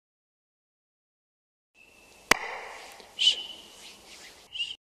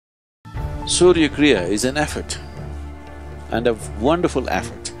Surya Kriya is an effort and a wonderful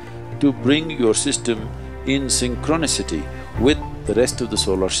effort to bring your system in synchronicity with the rest of the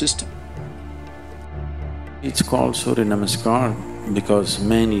solar system. It's called Surya Namaskar because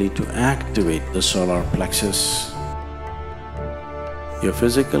mainly to activate the solar plexus. Your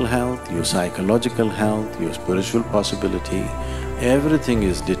physical health, your psychological health, your spiritual possibility, everything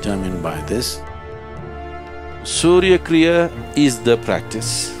is determined by this. Surya Kriya is the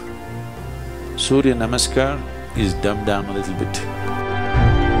practice. Surya Namaskar is dumbed down a little bit.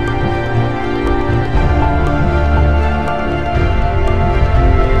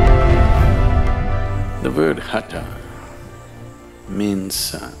 The word Hatha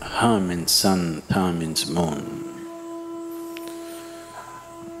means… Ha means sun, Ta means moon.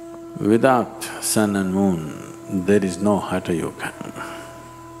 Without sun and moon, there is no Hatha Yoga.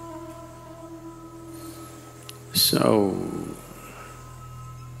 So,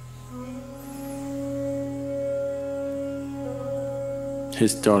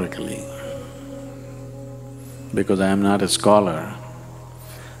 historically, because I am not a scholar,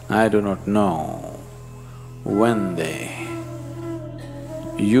 I do not know when they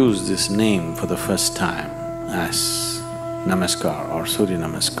use this name for the first time as Namaskar or Surya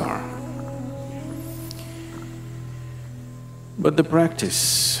Namaskar. But the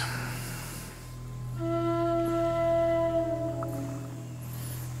practice,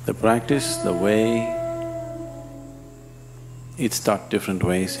 the way it's taught different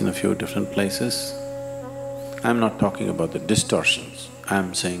ways in a few different places. I'm not talking about the distortions,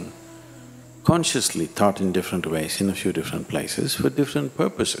 I'm saying consciously taught in different ways in a few different places for different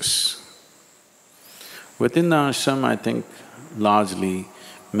purposes. Within the ashram, I think largely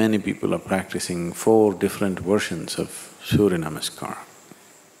many people are practicing 4 different versions of Surya Namaskar.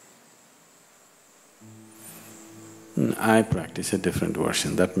 I practice a different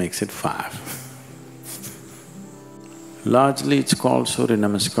version, that makes it 5. Largely it's called Surya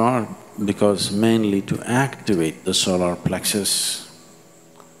Namaskar because mainly to activate the solar plexus,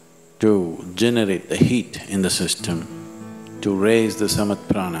 to generate the heat in the system, to raise the samat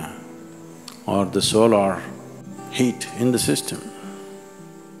prana or the solar heat in the system.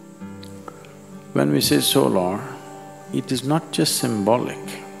 When we say solar, it is not just symbolic.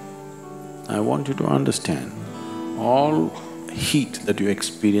 I want you to understand, all heat that you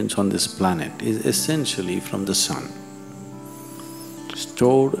experience on this planet is essentially from the sun,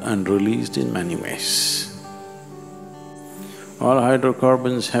 stored and released in many ways. All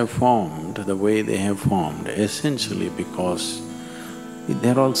hydrocarbons have formed the way they have formed essentially because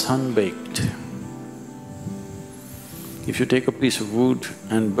they're all sun-baked. If you take a piece of wood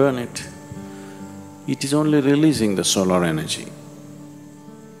and burn it, it is only releasing the solar energy.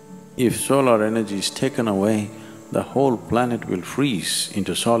 If solar energy is taken away, the whole planet will freeze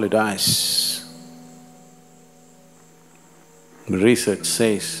into solid ice. Research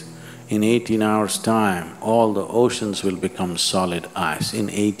says in 18 hours' time, all the oceans will become solid ice in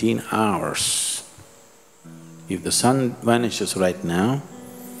 18 hours. If the sun vanishes right now,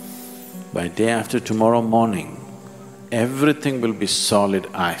 by day after tomorrow morning, everything will be solid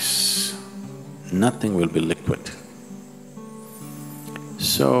ice, nothing will be liquid.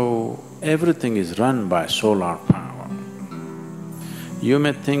 So, everything is run by solar power. You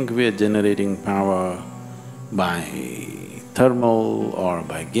may think we are generating power by thermal or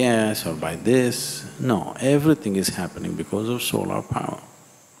by gas or by this. No, everything is happening because of solar power.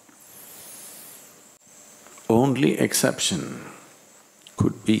 Only exception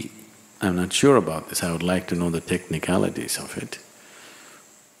could be, I'm not sure about this, I would like to know the technicalities of it,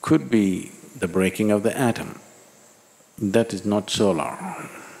 could be the breaking of the atom. That is not solar.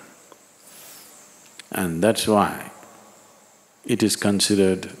 And that's why it is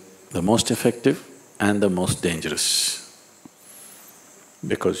considered the most effective and the most dangerous,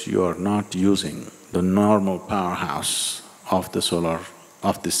 because you are not using the normal powerhouse of the solar…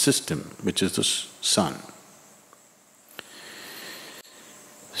 of this system, which is the sun.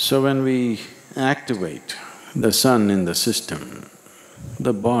 So when we activate the sun in the system,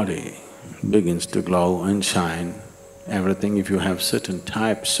 the body begins to glow and shine, everything. If you have certain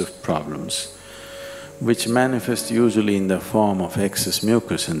types of problems which manifest usually in the form of excess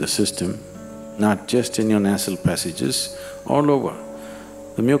mucus in the system, not just in your nasal passages, all over,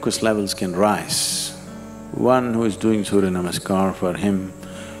 the mucus levels can rise. One who is doing Surya Namaskar, for him,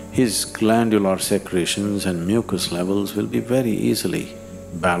 his glandular secretions and mucus levels will be very easily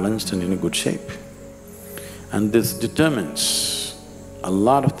balanced and in a good shape. And this determines a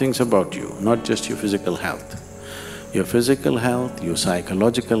lot of things about you, not just your physical health. Your physical health, your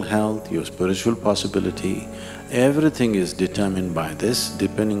psychological health, your spiritual possibility, everything is determined by this,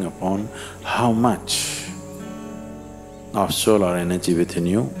 depending upon how much of solar energy within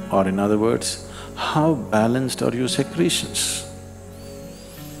you, or in other words, how balanced are your secretions.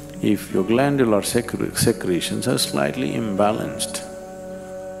 If your glandular secretions are slightly imbalanced,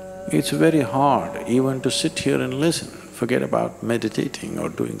 it's very hard even to sit here and listen, forget about meditating or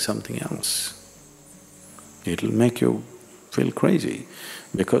doing something else. It'll make you feel crazy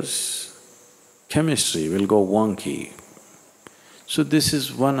because chemistry will go wonky. So this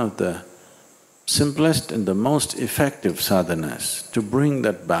is one of the simplest and the most effective sadhanas to bring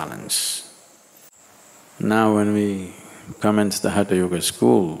that balance. Now when we commence the Hatha Yoga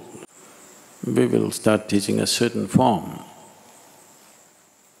school, we will start teaching a certain form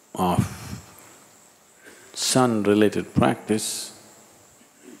of sun-related practice,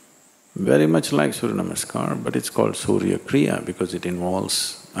 very much like Surya Namaskar, but it's called Surya Kriya because it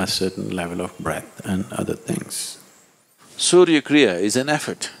involves a certain level of breath and other things. Surya Kriya is an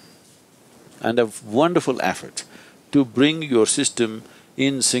effort, and a wonderful effort to bring your system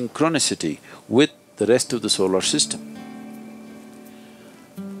in synchronicity with the rest of the solar system.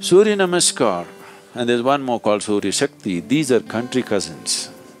 Surya Namaskar, and there's one more called Surya Shakti, these are country cousins.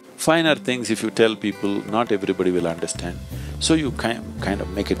 Finer things if you tell people, not everybody will understand, so you kind of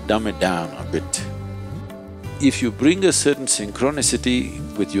make it, dumb it down a bit. If you bring a certain synchronicity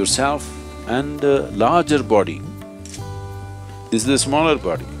with yourself and the larger body, this is the smaller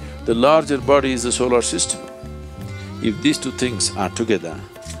body, the larger body is the solar system. If these two things are together,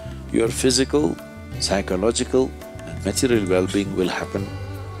 your physical, psychological and material well-being will happen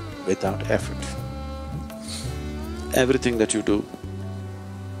without effort. Everything that you do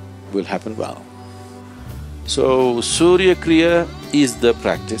will happen well. So, Surya Kriya is the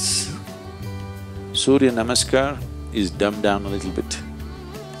practice. Surya Namaskar is dumbed down a little bit.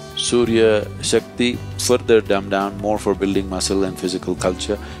 Surya Shakti further dumbed down, more for building muscle and physical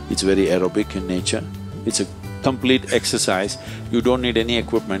culture. It's very aerobic in nature. It's a complete exercise. You don't need any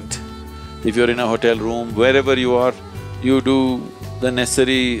equipment. If you're in a hotel room, wherever you are, you do the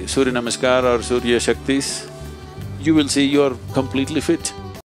necessary Surya Namaskar or Surya Shaktis, you will see you're completely fit.